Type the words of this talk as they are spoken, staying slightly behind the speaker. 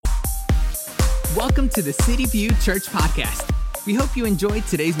Welcome to the City View Church Podcast. We hope you enjoyed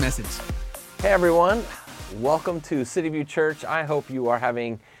today's message. Hey everyone, welcome to City View Church. I hope you are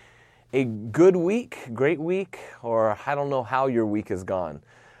having a good week, great week, or I don't know how your week has gone.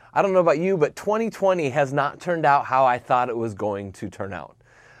 I don't know about you, but 2020 has not turned out how I thought it was going to turn out.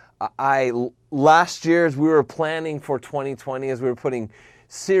 Last year, as we were planning for 2020, as we were putting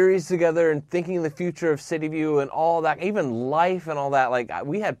series together and thinking of the future of City View and all that, even life and all that, like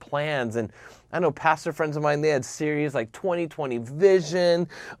we had plans. And I know pastor friends of mine, they had series like 2020 Vision,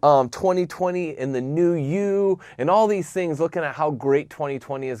 2020 in the New You, and all these things, looking at how great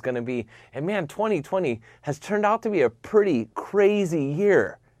 2020 is going to be. And man, 2020 has turned out to be a pretty crazy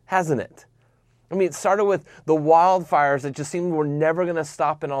year, hasn't it? I mean, it started with the wildfires that just seemed were never going to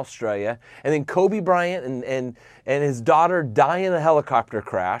stop in Australia. And then Kobe Bryant and his daughter die in a helicopter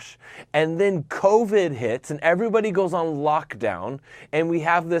crash. And then COVID hits and everybody goes on lockdown. And we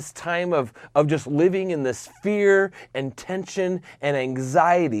have this time of just living in this fear and tension and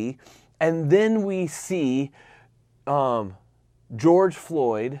anxiety. And then we see George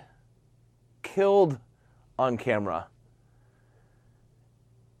Floyd killed on camera.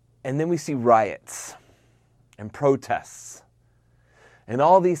 And then we see riots and protests and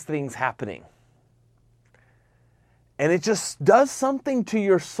all these things happening. And it just does something to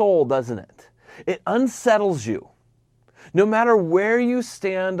your soul, doesn't it? It unsettles you. No matter where you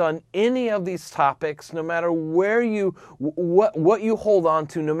stand on any of these topics, no matter where what you hold on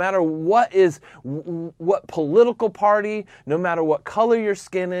to, no matter what political party, no matter what color your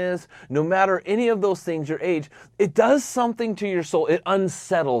skin is, no matter any of those things, your age, it does something to your soul. It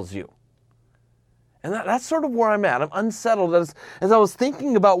unsettles you. And that's sort of where I'm at. I'm unsettled as I was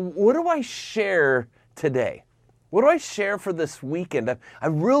thinking about what do I share today? What do I share for this weekend? I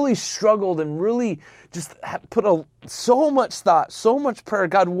really struggled and really just put so much thought, so much prayer.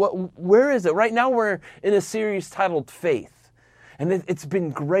 God, where is it? Right now we're in a series titled Faith. And it's been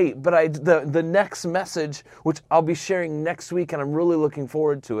great, but the next message, which I'll be sharing next week, and I'm really looking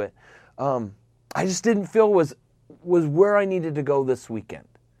forward to it, I just didn't feel was where I needed to go this weekend.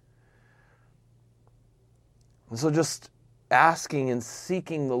 And so just asking and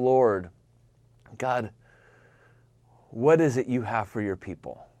seeking the Lord, God, what is it you have for your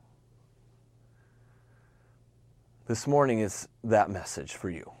people? This morning is that message for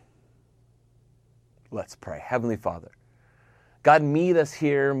you. Let's pray. Heavenly Father, God, meet us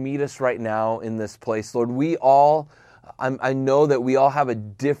here, meet us right now in this place. Lord, I know that we all have a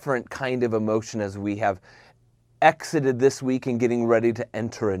different kind of emotion as we have exited this week and getting ready to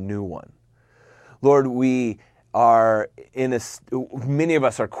enter a new one. Lord, we are many of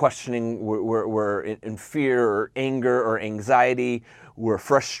us are questioning, we're in fear or anger or anxiety, we're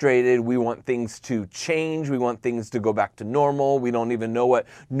frustrated, we want things to change, we want things to go back to normal, we don't even know what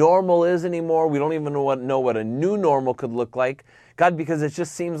normal is anymore, we don't even know what a new normal could look like. God, because it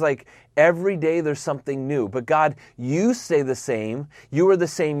just seems like every day there's something new. But God, you stay the same. You were the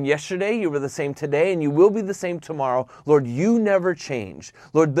same yesterday, you were the same today, and you will be the same tomorrow. Lord, you never change.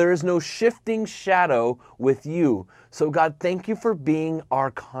 Lord, there is no shifting shadow with you. So God, thank you for being our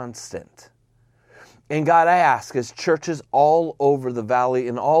constant. And God, I ask, as churches all over the valley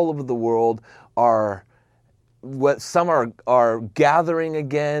and all over the world some are gathering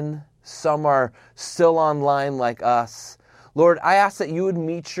again, some are still online like us. Lord, I ask that you would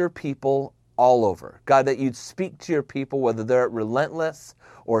meet your people all over. God, that you'd speak to your people, whether they're at Relentless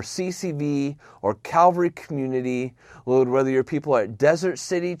or CCV or Calvary Community. Lord, whether your people are at Desert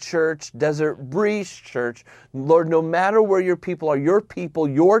City Church, Desert Breeze Church. Lord, no matter where your people are,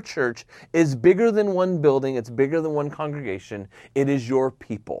 your church is bigger than one building. It's bigger than one congregation. It is your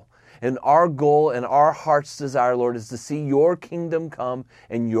people. And our goal and our heart's desire, Lord, is to see your kingdom come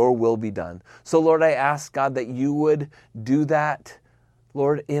and your will be done. So, Lord, I ask, God, that you would do that,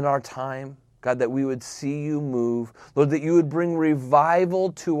 Lord, in our time. God, that we would see you move. Lord, that you would bring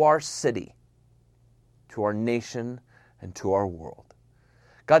revival to our city, to our nation, and to our world.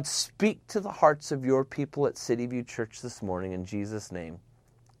 God, speak to the hearts of your people at City View Church this morning. In Jesus' name,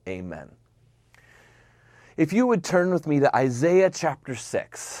 amen. If you would turn with me to Isaiah chapter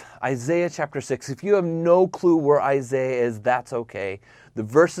 6. Isaiah chapter 6. If you have no clue where Isaiah is, that's okay. The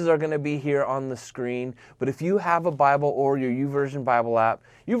verses are going to be here on the screen. But if you have a Bible or your YouVersion Bible app,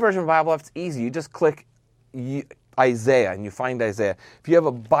 it's easy. You just click Isaiah and you find Isaiah. If you have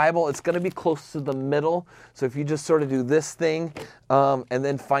a Bible, it's going to be close to the middle. So if you just sort of do this thing and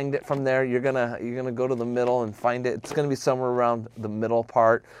then find it from there, you're gonna go to the middle and find it. It's going to be somewhere around the middle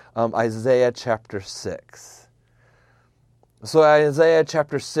part. Isaiah chapter 6. So Isaiah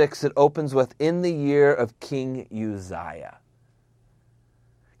chapter 6, it opens with, in the year of King Uzziah.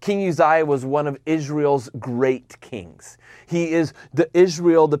 King Uzziah was one of Israel's great kings. He is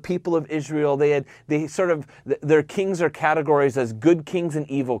the people of Israel. Their kings are categorized as good kings and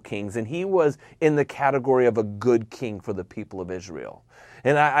evil kings. And he was in the category of a good king for the people of Israel.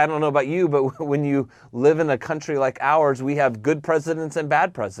 And I don't know about you, but when you live in a country like ours, we have good presidents and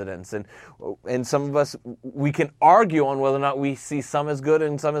bad presidents. And some of us, we can argue on whether or not we see some as good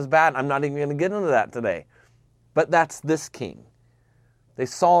and some as bad. I'm not even going to get into that today. But that's this king. They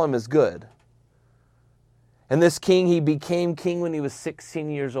saw him as good. And this king, he became king when he was 16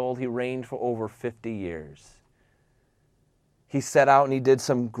 years old. He reigned for over 50 years. He set out and he did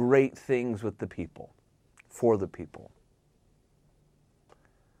some great things with the people, for the people.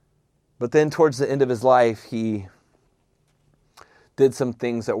 But then towards the end of his life, he did some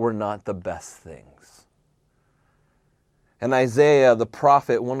things that were not the best things. And Isaiah, the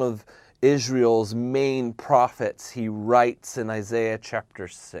prophet, one of Israel's main prophets, he writes in Isaiah chapter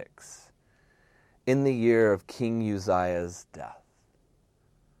 6, in the year of King Uzziah's death.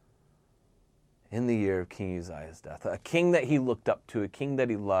 In the year of King Uzziah's death. A king that he looked up to, a king that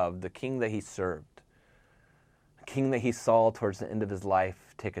he loved, a king that he served, a king that he saw towards the end of his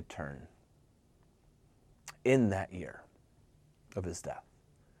life take a turn. In that year of his death.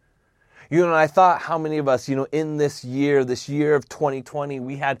 And I thought how many of us, in this year of 2020,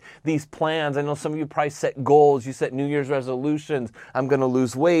 we had these plans. I know some of you probably set goals. You set New Year's resolutions. I'm going to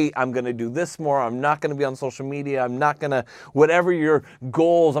lose weight. I'm going to do this more. I'm not going to be on social media. I'm not going to, whatever your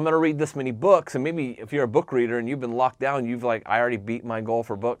goals, I'm going to read this many books. And maybe if you're a book reader and you've been locked down, I already beat my goal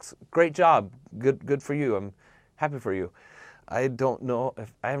for books. Great job. Good for you. I'm happy for you. I don't know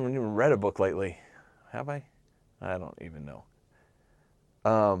if I haven't even read a book lately. Have I? I don't even know.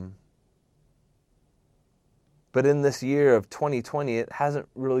 But in this year of 2020, it hasn't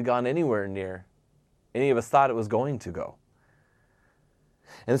really gone anywhere near any of us thought it was going to go.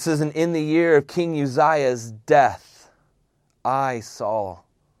 And it says, and in the year of King Uzziah's death, I saw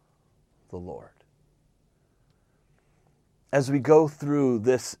the Lord. As we go through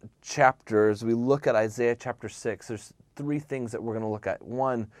this chapter, as we look at Isaiah chapter 6, there's three things that we're going to look at.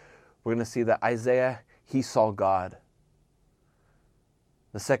 One, we're going to see that Isaiah, he saw God.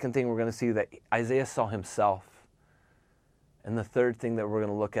 The second thing we're going to see that Isaiah saw himself. And the third thing that we're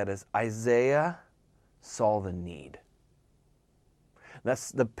going to look at is Isaiah saw the need.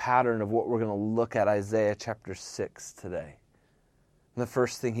 That's the pattern of what we're going to look at Isaiah chapter 6 today. And the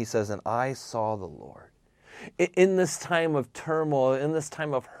first thing he says, and I saw the Lord. In this time of turmoil, in this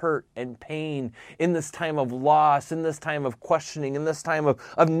time of hurt and pain, in this time of loss, in this time of questioning, in this time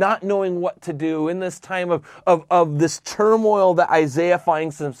of not knowing what to do, in this time of this turmoil that Isaiah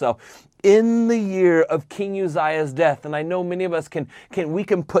finds himself, in the year of King Uzziah's death, and I know many of us can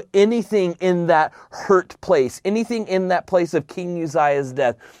put anything in that hurt place, anything in that place of King Uzziah's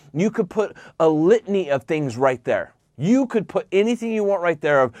death. You could put a litany of things right there. You could put anything you want right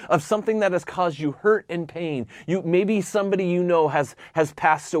there of something that has caused you hurt and pain. Maybe somebody has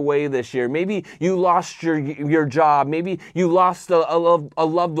passed away this year. Maybe you lost your job. Maybe you lost a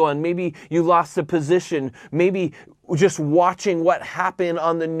loved one. Maybe you lost a position. Maybe just watching what happened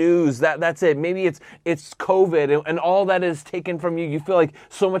on the news. That's it. Maybe it's COVID and all that is taken from you. You feel like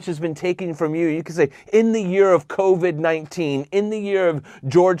so much has been taken from you. You can say, in the year of COVID-19, in the year of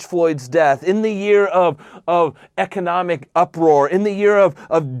George Floyd's death, in the year of economic uproar, in the year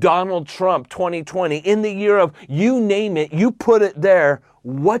of Donald Trump 2020, in the year of you name it, you put it there.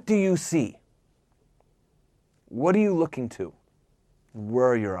 What do you see? What are you looking to? Where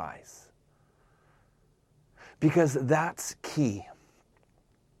are your eyes? Because that's key.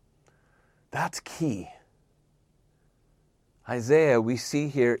 That's key. Isaiah, we see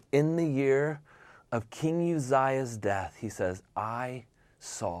here, in the year of King Uzziah's death, he says, I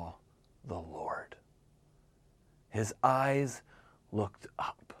saw the Lord. His eyes looked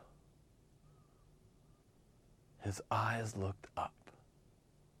up. His eyes looked up.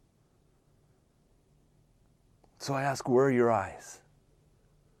 So I ask, where are your eyes?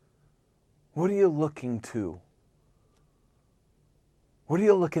 What are you looking to? What are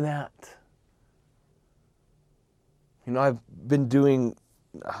you looking at? I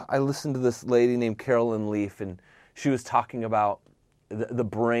listened to this lady named Carolyn Leaf, and she was talking about the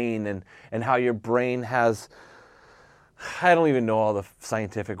brain and how your brain has, I don't even know all the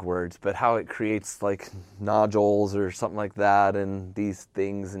scientific words, but how it creates like nodules or something like that and these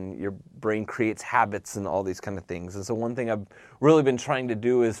things, and your brain creates habits and all these kind of things. And so one thing I've really been trying to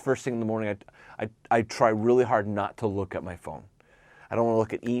do is first thing in the morning, I try really hard not to look at my phone. I don't want to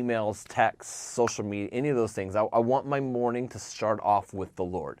look at emails, texts, social media, any of those things. I want my morning to start off with the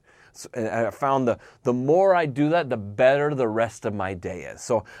Lord. And I found the more I do that, the better the rest of my day is.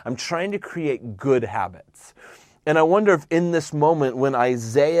 So I'm trying to create good habits. And I wonder if in this moment when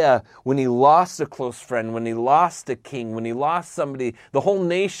Isaiah, when he lost a close friend, when he lost a king, when he lost somebody, the whole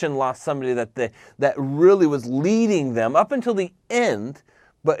nation lost somebody that really was leading them up until the end,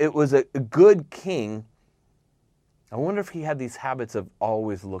 but it was a good king. I wonder if he had these habits of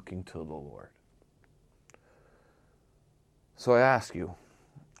always looking to the Lord. So I ask you,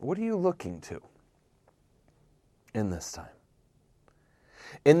 what are you looking to in this time?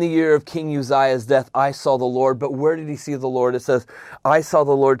 In the year of King Uzziah's death, I saw the Lord. But where did he see the Lord? It says, I saw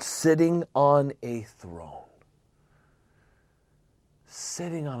the Lord sitting on a throne.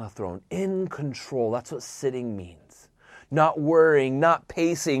 Sitting on a throne, in control. That's what sitting means. Not worrying, not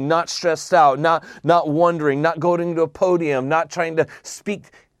pacing, not stressed out, not wondering, not going to a podium, not trying to speak.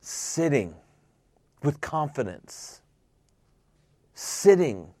 Sitting with confidence.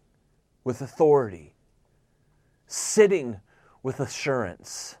 Sitting with authority. Sitting with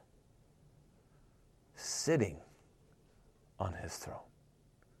assurance, sitting on his throne.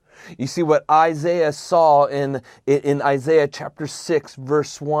 You see what Isaiah saw in Isaiah chapter 6,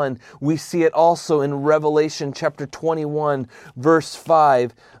 verse 1. We see it also in Revelation chapter 21, verse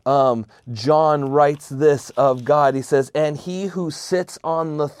 5. John writes this of God. He says, and he who sits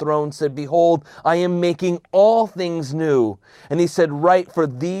on the throne said, behold, I am making all things new. And he said, write, for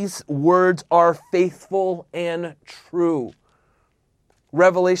these words are faithful and true.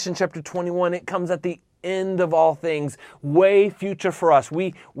 Revelation chapter 21, it comes at the end of all things, way future for us.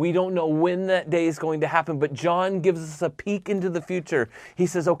 We don't know when that day is going to happen, but John gives us a peek into the future. He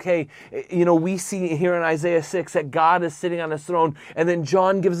says, okay, we see here in Isaiah 6 that God is sitting on his throne, and then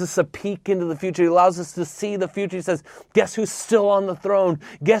John gives us a peek into the future. He allows us to see the future. He says, guess who's still on the throne?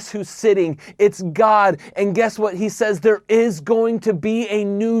 Guess who's sitting? It's God. And guess what? He says there is going to be a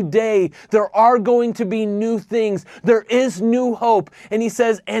new day. There are going to be new things. There is new hope. And he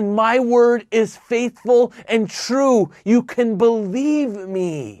says, and my word is faithful and true. You can believe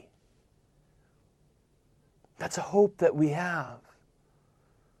me. That's a hope that we have.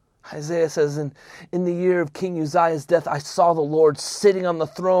 Isaiah says, in the year of King Uzziah's death, I saw the Lord sitting on the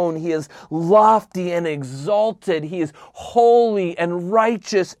throne. He is lofty and exalted. He is holy and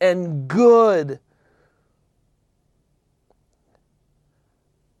righteous and good.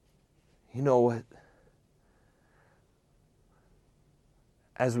 You know what?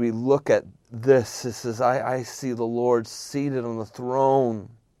 As we look at this, it says, I see the Lord seated on the throne,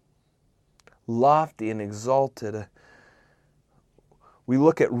 lofty and exalted. We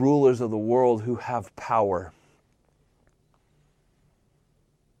look at rulers of the world who have power.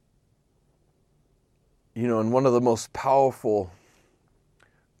 And one of the most powerful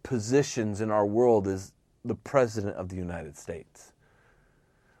positions in our world is the President of the United States.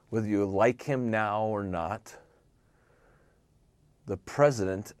 Whether you like him now or not, the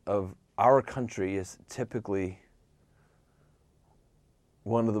President of our country is typically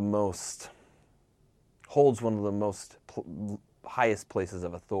holds one of the most highest places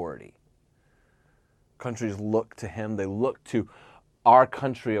of authority. Countries look to him. They look to our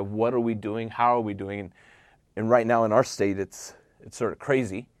country of what are we doing? How are we doing? And right now in our state, it's sort of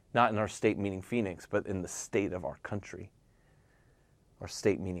crazy. Not in our state meaning Phoenix, but in the state of our country. Our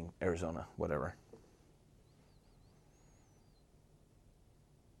state meaning Arizona, whatever.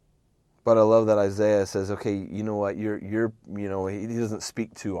 But I love that Isaiah says, okay, you know what, he doesn't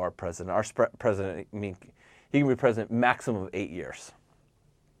speak to our president. Our president, he can be president maximum of 8 years.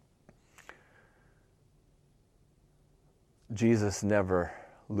 Jesus never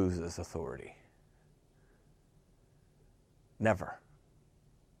loses authority. Never.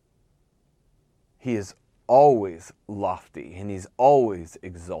 He is always lofty, and he's always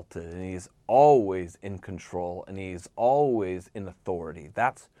exalted, and he's always in control, and he's always in authority.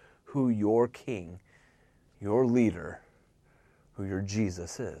 That's who your king, your leader, who your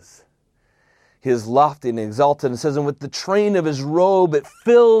Jesus is. He is lofty and exalted. It says, and with the train of his robe, it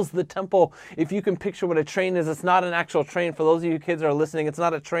fills the temple. If you can picture what a train is, it's not an actual train. For those of you kids that are listening, it's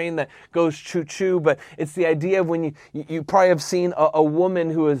not a train that goes choo-choo, but it's the idea of when you probably have seen a woman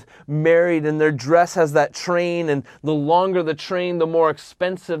who is married and their dress has that train, and the longer the train, the more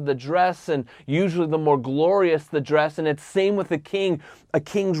expensive the dress, and usually the more glorious the dress. And it's same with the king. A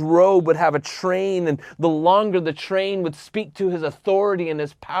king's robe would have a train, and the longer the train would speak to his authority and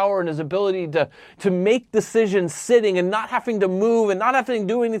his power and his ability to make decisions sitting and not having to move and not having to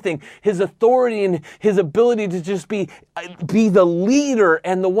do anything. His authority and his ability to just be the leader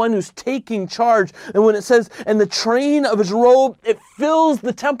and the one who's taking charge. And when it says, and the train of his robe, it fills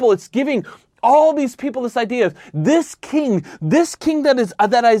the temple. It's giving all these people, this idea of this king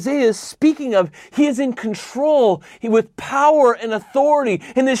that Isaiah is speaking of, he is in control with power and authority,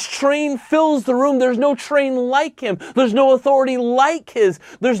 and his train fills the room. There's no train like him. There's no authority like his.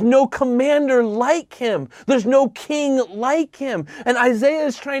 There's no commander like him. There's no king like him. And Isaiah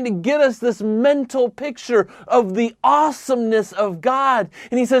is trying to get us this mental picture of the awesomeness of God.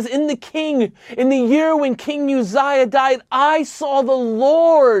 And he says, in the year when King Uzziah died, I saw the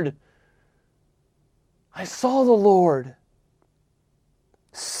Lord. I saw the Lord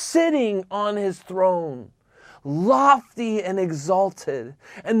sitting on his throne, lofty and exalted,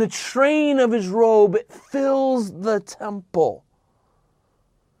 and the train of his robe fills the temple.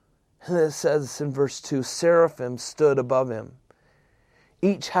 And it says in verse 2, seraphim stood above him,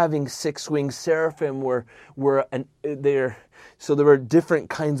 each having 6 wings. Seraphim so there were different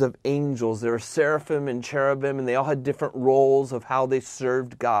kinds of angels. There were seraphim and cherubim, and they all had different roles of how they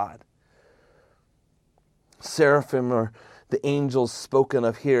served God. Seraphim are the angels spoken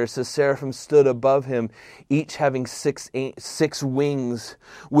of here. It says seraphim stood above him, each having 6 wings.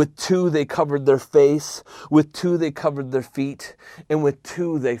 With 2 they covered their face, with 2 they covered their feet, and with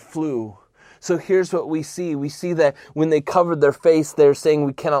 2 they flew. So here's what we see. We see that when they covered their face, they're saying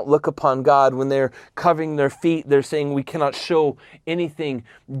we cannot look upon God. When they're covering their feet, they're saying we cannot show anything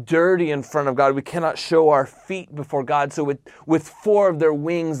dirty in front of God. We cannot show our feet before God. So with 4 of their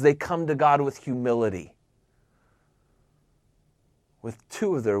wings, they come to God with humility. With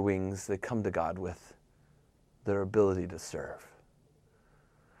 2 of their wings, they come to God with their ability to serve.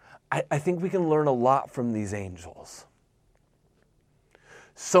 I think we can learn a lot from these angels.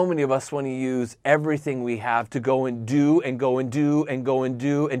 So many of us want to use everything we have to go and do and go and do and go and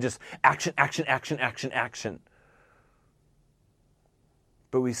do and just action, action, action, action, action.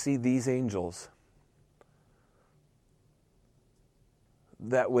 But we see these angels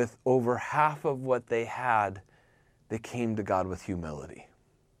that with over half of what they had, they came to God with humility.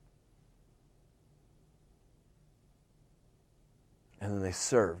 And then they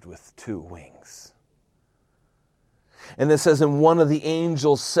served with 2 wings. And it says, and one of the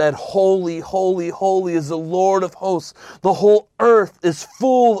angels said, holy, holy, holy is the Lord of hosts. The whole earth is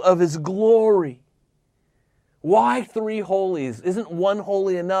full of his glory. Why 3 holies? Isn't 1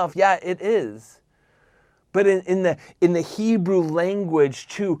 holy enough? Yeah, it is. But in the Hebrew language,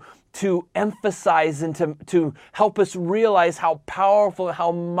 to emphasize and to help us realize how powerful,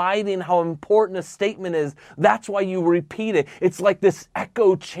 how mighty, and how important a statement is. That's why you repeat it. It's like this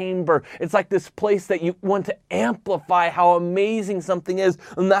echo chamber. It's like this place that you want to amplify how amazing something is.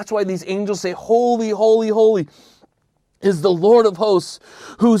 And that's why these angels say, holy, holy, holy is the Lord of hosts,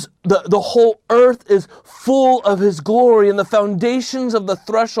 whose the whole earth is full of his glory, and the foundations of the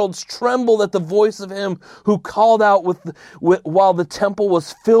thresholds trembled at the voice of him who called out while the temple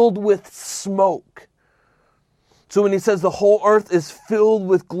was filled with smoke. So when he says the whole earth is filled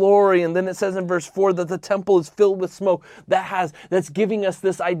with glory, and then it says in verse 4 that the temple is filled with smoke, that's giving us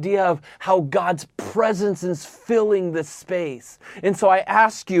this idea of how God's presence is filling this space. And so I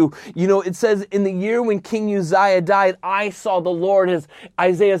ask you, it says in the year when King Uzziah died, I saw the Lord.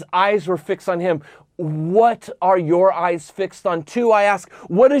 Isaiah's eyes were fixed on him. What are your eyes fixed on? 2, I ask,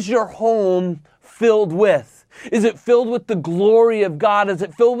 what is your home filled with? Is it filled with the glory of God? Is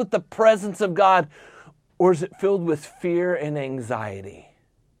it filled with the presence of God? Or is it filled with fear and anxiety?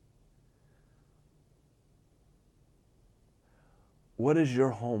 What is your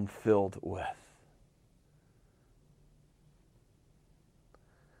home filled with?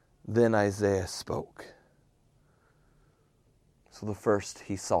 Then Isaiah spoke. So the first,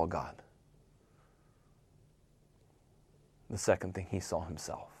 he saw God. The second thing, he saw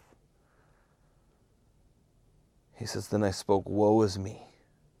himself. He says, then I spoke, woe is me,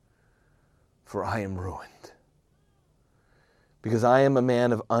 for I am ruined, because I am a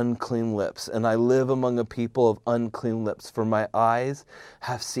man of unclean lips, and I live among a people of unclean lips, for my eyes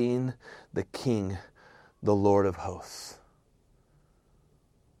have seen the King, the Lord of hosts.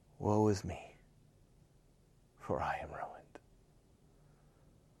 Woe is me, for I am ruined.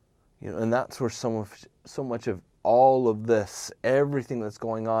 And that's where so much of all of this, everything that's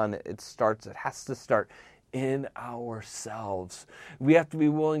going on, it has to start in ourselves. We have to be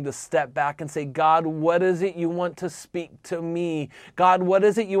willing to step back and say, God, what is it you want to speak to me? God, what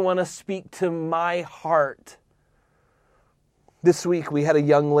is it you want to speak to my heart? This week we had a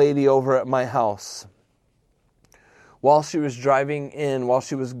young lady over at my house. While she was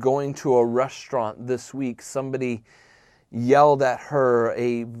going to a restaurant this week, somebody yelled at her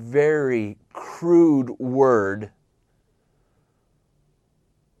a very crude word.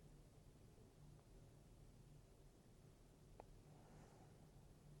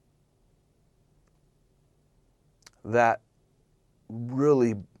 that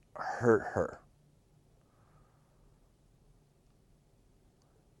really hurt her.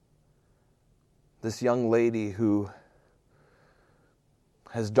 This young lady who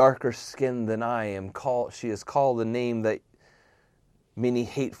has darker skin than I am, she is called a name that many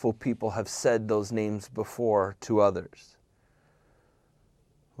hateful people have said those names before to others.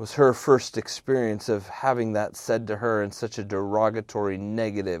 It was her first experience of having that said to her in such a derogatory,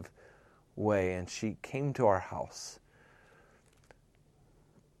 negative way, and she came to our house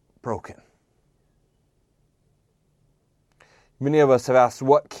broken. Many of us have asked,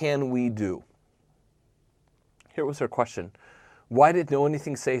 what can we do? Here was her question. Why did no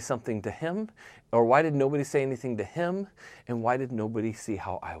anything say something to him? Or why did nobody say anything to him? And why did nobody see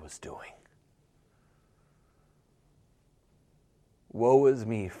how I was doing? Woe is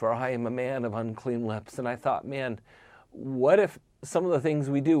me, for I am a man of unclean lips. And I thought, man, what if some of the things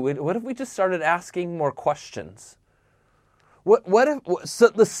we do, what if we just started asking more questions? What if so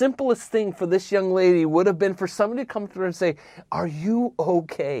the simplest thing for this young lady would have been for somebody to come to her and say, are you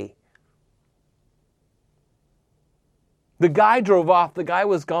okay? The guy drove off. The guy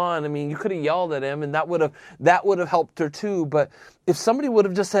was gone. I mean, you could have yelled at him, and that would have helped her too. But if somebody would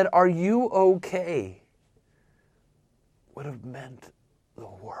have just said, "Are you okay?" would have meant the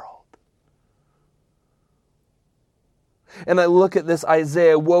world. And I look at this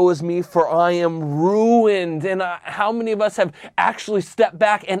Isaiah, woe is me, for I am ruined. And how many of us have actually stepped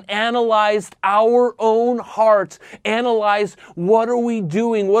back and analyzed our own hearts? Analyzed, what are we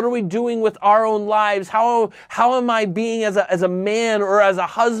doing? What are we doing with our own lives? How am I being as a man or as a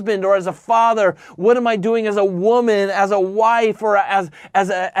husband or as a father? What am I doing as a woman, as a wife, or as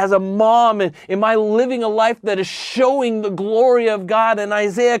a mom? And am I living a life that is showing the glory of God? And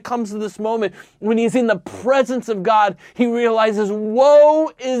Isaiah comes to this moment when he's in the presence of God. He realizes,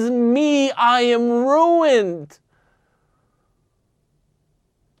 woe is me, I am ruined.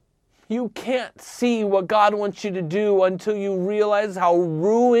 You can't see what God wants you to do until you realize how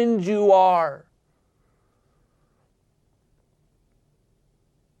ruined you are.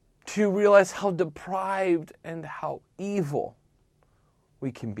 Do you realize how deprived and how evil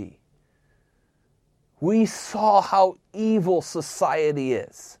we can be? We saw how evil society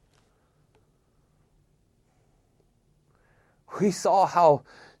is. We saw how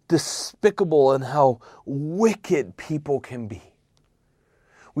despicable and how wicked people can be.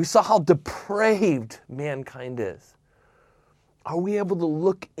 We saw how depraved mankind is. Are we able to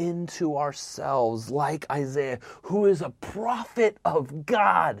look into ourselves like Isaiah, who is a prophet of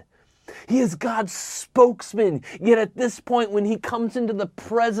God? He is God's spokesman. Yet at this point, when he comes into the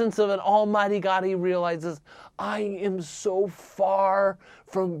presence of an almighty God, he realizes, I am so far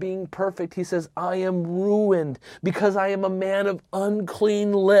from being perfect. He says, I am ruined because I am a man of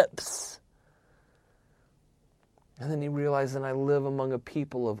unclean lips. And then he realizes, and I live among a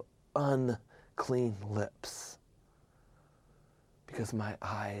people of unclean lips because my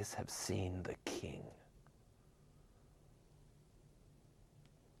eyes have seen the King.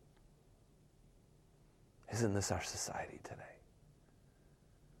 Isn't this our society today?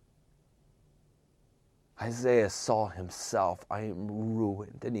 Isaiah saw himself, I am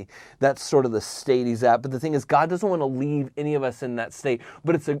ruined. And that's sort of the state he's at. But the thing is, God doesn't want to leave any of us in that state.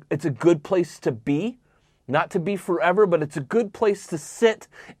 But it's a good place to be. Not to be forever, but it's a good place to sit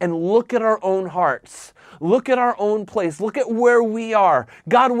and look at our own hearts. Look at our own place. Look at where we are.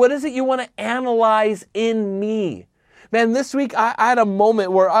 God, what is it you want to analyze in me? Man, this week I had a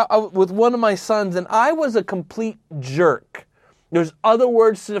moment where I with one of my sons, and I was a complete jerk. There's other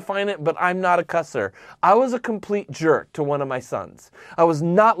words to define it, but I'm not a cusser. I was a complete jerk to one of my sons. I was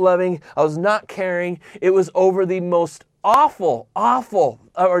not loving. I was not caring. It was over the most awful,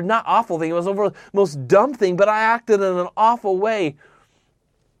 or not awful thing. It was over the most dumb thing, but I acted in an awful way.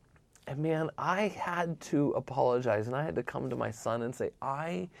 And man, I had to apologize, and I had to come to my son and say,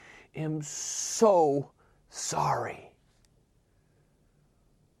 I am so sorry.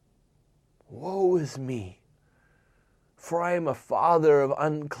 Woe is me, for I am a father of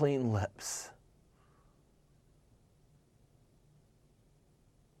unclean lips.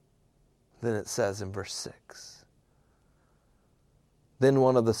 Then it says in verse 6, then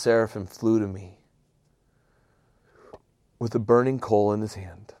one of the seraphim flew to me with a burning coal in his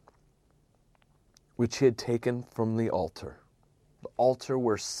hand, which he had taken from the altar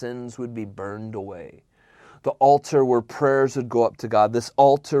where sins would be burned away. The altar where prayers would go up to God. This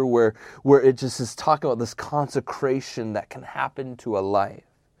altar where it just is talking about this consecration that can happen to a life.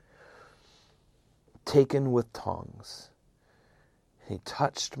 Taken with tongs. He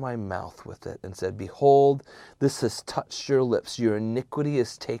touched my mouth with it and said, behold, this has touched your lips. Your iniquity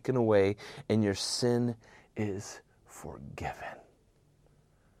is taken away and your sin is forgiven.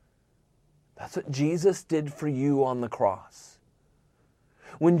 That's what Jesus did for you on the cross.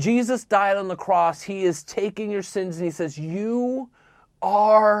 When Jesus died on the cross, he is taking your sins and he says, you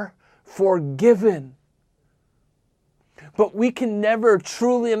are forgiven. But we can never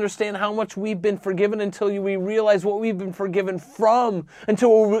truly understand how much we've been forgiven until we realize what we've been forgiven from,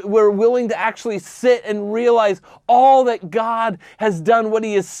 until we're willing to actually sit and realize all that God has done, what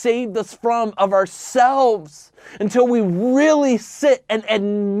he has saved us from of ourselves, until we really sit and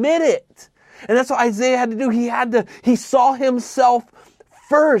admit it. And that's what Isaiah had to do. He saw himself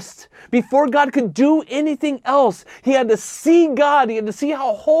first. Before God could do anything else, he had to see God. He had to see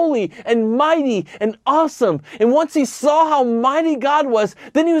how holy and mighty and awesome. And once he saw how mighty God was,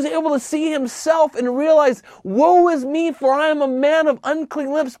 then he was able to see himself and realize, woe is me, for I am a man of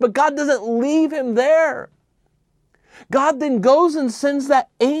unclean lips. But God doesn't leave him there. God then goes and sends that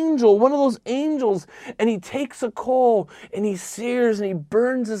angel, one of those angels, and he takes a coal and he sears and he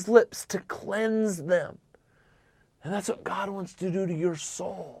burns his lips to cleanse them. And that's what God wants to do to your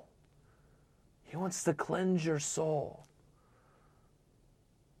soul. He wants to cleanse your soul,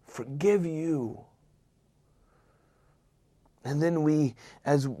 forgive you. And then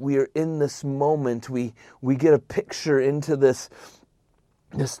as we are in this moment, we get a picture into this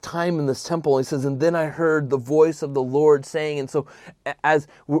time in this temple. He says, and then I heard the voice of the Lord saying, and so as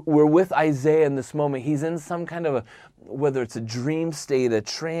we're with Isaiah in this moment, he's in some kind of whether it's a dream state, a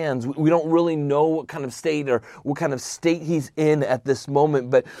trance, we don't really know what kind of state or what kind of state he's in at this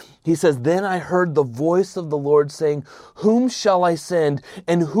moment. But he says, then I heard the voice of the Lord saying, whom shall I send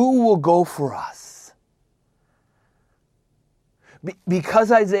and who will go for us?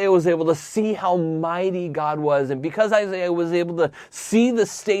 Because Isaiah was able to see how mighty God was, and because Isaiah was able to see the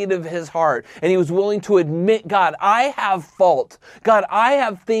state of his heart, and he was willing to admit, God, I have fault. God, I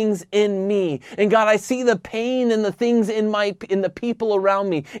have things in me. And God, I see the pain and the things in the people around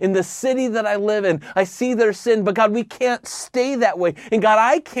me, in the city that I live in. I see their sin, but God, we can't stay that way. And God,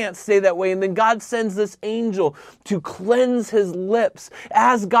 I can't stay that way. And then God sends this angel to cleanse his lips,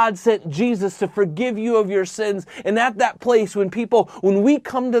 as God sent Jesus to forgive you of your sins. And at that place, when we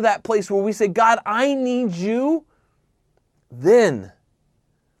come to that place where we say, God, I need you, then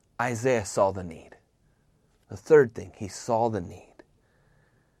Isaiah saw the need. The third thing, he saw the need.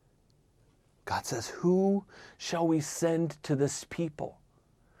 God says, who shall we send to this people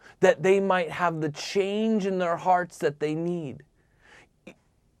that they might have the change in their hearts that they need?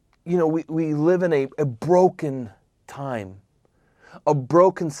 You know, we live in a broken time, a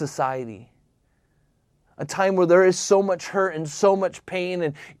broken society. A time where there is so much hurt and so much pain,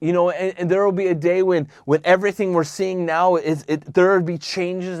 and there will be a day when everything we're seeing now there will be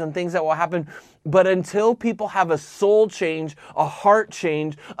changes and things that will happen. But until people have a soul change, a heart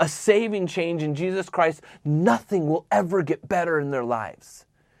change, a saving change in Jesus Christ, nothing will ever get better in their lives.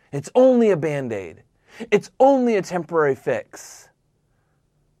 It's only a Band-Aid. It's only a temporary fix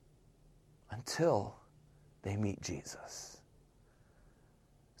until they meet Jesus.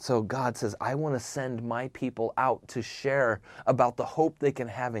 So God says, I want to send my people out to share about the hope they can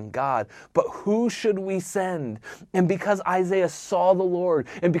have in God. But who should we send? And because Isaiah saw the Lord,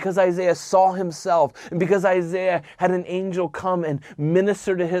 and because Isaiah saw himself, and because Isaiah had an angel come and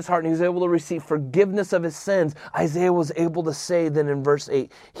minister to his heart, and he was able to receive forgiveness of his sins, Isaiah was able to say then in verse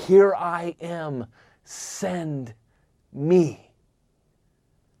 8, here I am, send me.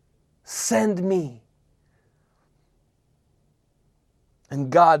 Send me. And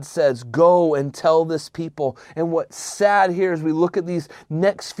God says, go and tell this people. And what's sad here as we look at these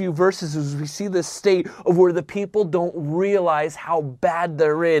next few verses is we see this state of where the people don't realize how bad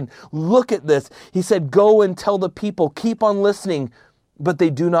they're in. Look at this. He said, go and tell the people, keep on listening, but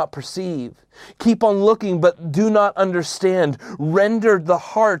they do not perceive. Keep on looking, but do not understand. Render the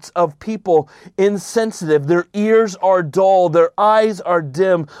hearts of people insensitive. Their ears are dull. Their eyes are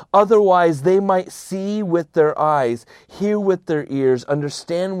dim. Otherwise, they might see with their eyes, hear with their ears,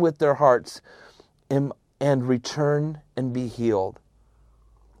 understand with their hearts, and return and be healed.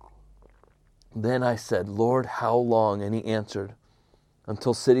 Then I said, Lord, how long? And he answered,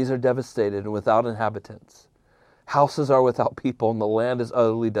 until cities are devastated and without inhabitants. Houses are without people, and the land is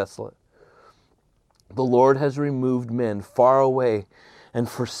utterly desolate. The Lord has removed men far away and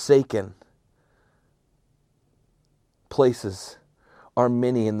forsaken places are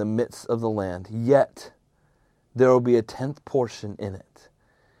many in the midst of the land. Yet there will be a 10th portion in it,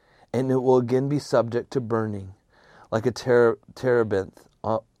 and it will again be subject to burning, like a terebinth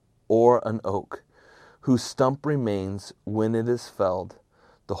or an oak, whose stump remains when it is felled.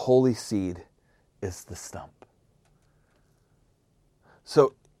 The holy seed is the stump.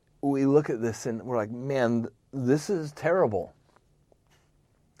 So we look at this and we're like, man, this is terrible.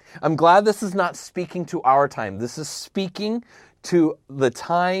 I'm glad this is not speaking to our time. This is speaking to the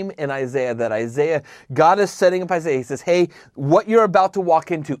time in Isaiah, God is setting up Isaiah. He says, hey, what you're about to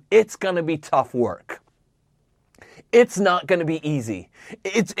walk into, it's going to be tough work. It's not going to be easy.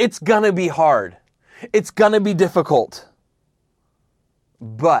 It's going to be hard. It's going to be difficult.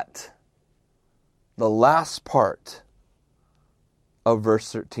 But the last part of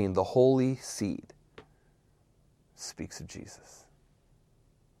verse 13, the holy seed, speaks of Jesus.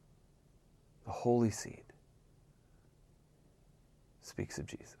 The holy seed speaks of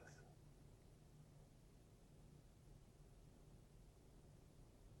Jesus.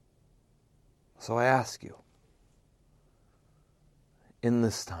 So I ask you, in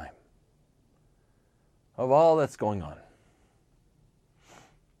this time, of all that's going on,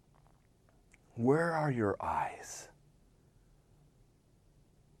 where are your eyes?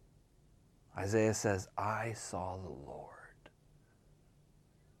 Isaiah says, I saw the Lord.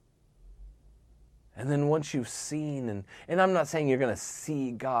 And then once you've seen, and I'm not saying you're going to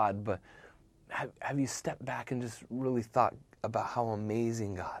see God, but have you stepped back and just really thought about how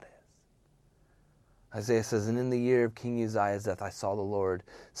amazing God is? Isaiah says, and in the year of King Uzziah's death, I saw the Lord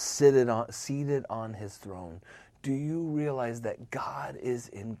seated on his throne. Do you realize that God is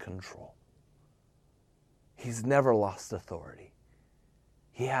in control? He's never lost authority.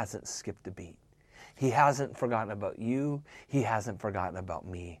 He hasn't skipped a beat. He hasn't forgotten about you. He hasn't forgotten about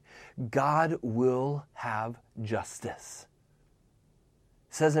me. God will have justice.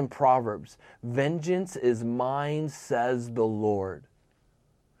 It says in Proverbs, vengeance is mine, says the Lord.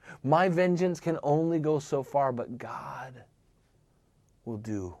 My vengeance can only go so far, but God will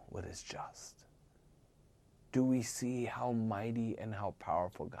do what is just. Do we see how mighty and how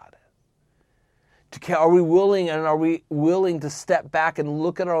powerful God is? Are we willing to step back and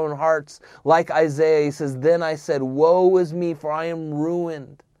look at our own hearts like Isaiah? He says, then I said, woe is me, for I am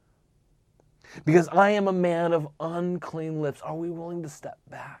ruined, because I am a man of unclean lips. Are we willing to step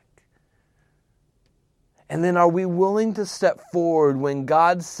back? And then are we willing to step forward when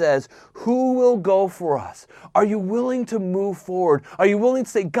God says, who will go for us? Are you willing to move forward? Are you willing to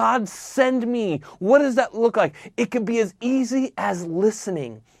say, God, send me? What does that look like? It can be as easy as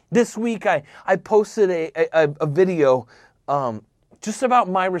listening. This week I posted a video just about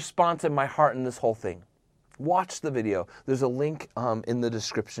my response and my heart in this whole thing. Watch the video. There's a link in the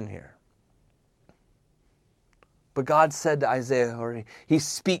description here. But God said to Isaiah, or he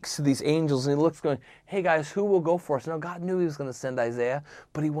speaks to these angels, and he looks going, hey guys, who will go for us? Now God knew he was going to send Isaiah,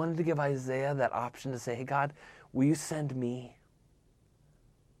 but he wanted to give Isaiah that option to say, hey God, will you send me?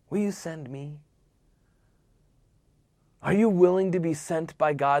 Will you send me? Are you willing to be sent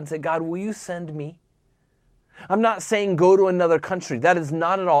by God and say, God, will you send me? I'm not saying go to another country. That is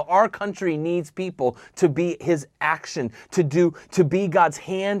not at all. Our country needs people to be his action, to be God's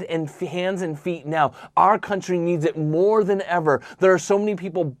hands and feet now. Our country needs it more than ever. There are so many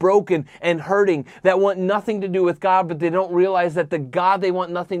people broken and hurting that want nothing to do with God, but they don't realize that the God they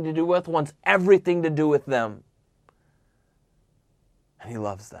want nothing to do with wants everything to do with them. And he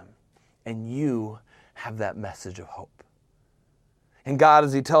loves them. And you have that message of hope. And God,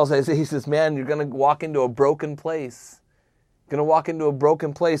 as he tells Isaiah, he says, man, you're going to walk into a broken place. You're going to walk into a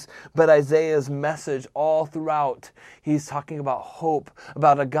broken place. But Isaiah's message all throughout, he's talking about hope,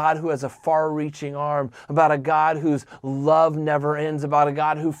 about a God who has a far-reaching arm, about a God whose love never ends, about a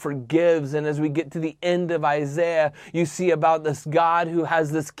God who forgives. And as we get to the end of Isaiah, you see about this God who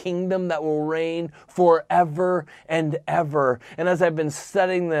has this kingdom that will reign forever and ever. And as I've been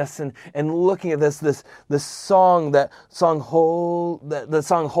studying this and looking at this song, the song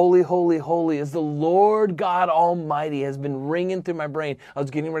Holy, Holy, Holy is the Lord God Almighty has been ringing through my brain. I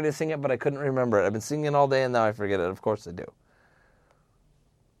was getting ready to sing it, but I couldn't remember it. I've been singing it all day and now I forget it. Of course I do.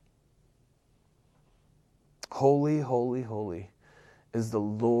 Holy, holy, holy is the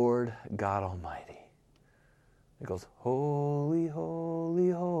Lord God Almighty. It goes, holy, holy,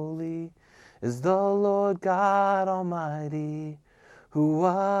 holy is the Lord God Almighty, who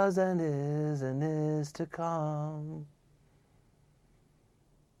was and is to come.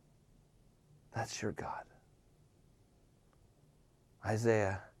 That's your God.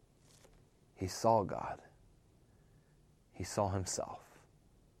 Isaiah, he saw God. He saw himself.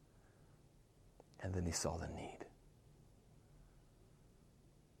 And then he saw the need.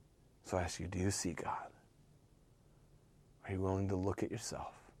 So I ask you, do you see God? Are you willing to look at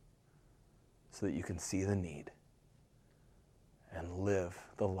yourself so that you can see the need and live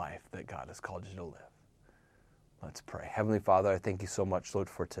the life that God has called you to live? Let's pray. Heavenly Father, I thank you so much, Lord,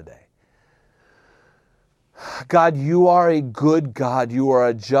 for today. God, you are a good God. You are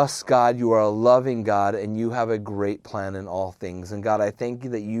a just God. You are a loving God, and you have a great plan in all things. And God, I thank you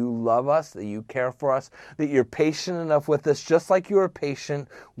that you love us, that you care for us, that you're patient enough with us, just like you were patient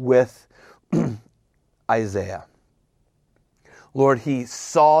with Isaiah. Lord, he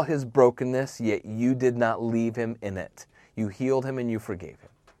saw his brokenness, yet you did not leave him in it. You healed him and you forgave him.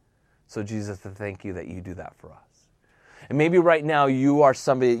 So Jesus, I thank you that you do that for us. And maybe right now you are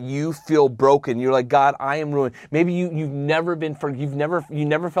somebody that you feel broken. You're like, God, I am ruined. Maybe you've never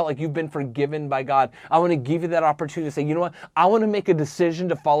felt like you've been forgiven by God. I want to give you that opportunity to say, you know what? I want to make a decision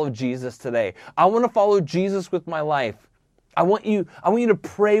to follow Jesus today. I want to follow Jesus with my life. I want you to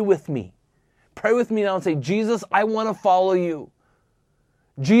pray with me. Pray with me now and say, Jesus, I want to follow you.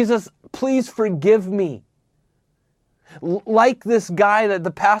 Jesus, please forgive me. Like this guy that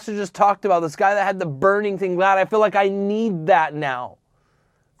the pastor just talked about, this guy that had the burning thing, God, I feel like I need that now.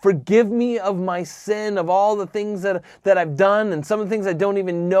 Forgive me of my sin, of all the things that I've done and some of the things I don't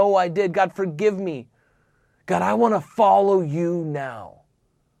even know I did. God, forgive me. God, I want to follow you now.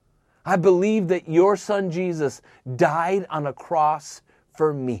 I believe that your son Jesus died on a cross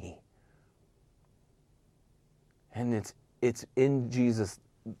for me. And it's in Jesus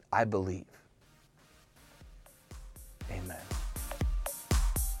I believe. Amen.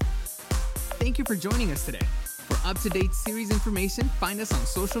 Thank you for joining us today. For up-to-date series information, find us on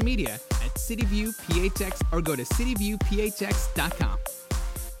social media at CityViewPHX or go to cityviewphx.com.